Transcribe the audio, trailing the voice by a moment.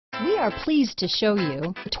We are pleased to show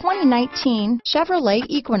you the 2019 Chevrolet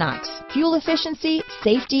Equinox. Fuel efficiency,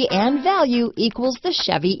 safety, and value equals the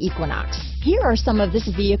Chevy Equinox. Here are some of this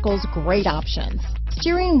vehicle's great options: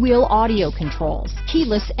 steering wheel audio controls,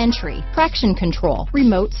 keyless entry, traction control,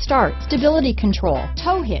 remote start, stability control,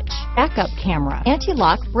 tow hitch, backup camera,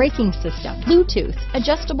 anti-lock braking system, Bluetooth,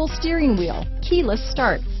 adjustable steering wheel, keyless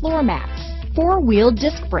start, floor mats, four-wheel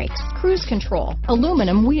disc brakes, cruise control,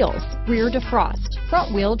 aluminum wheels, rear defrost,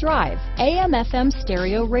 front-wheel drive, AM/FM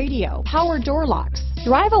stereo radio, power door locks.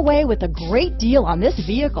 Drive away with a great deal on this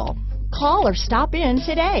vehicle. Call or stop in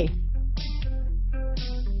today.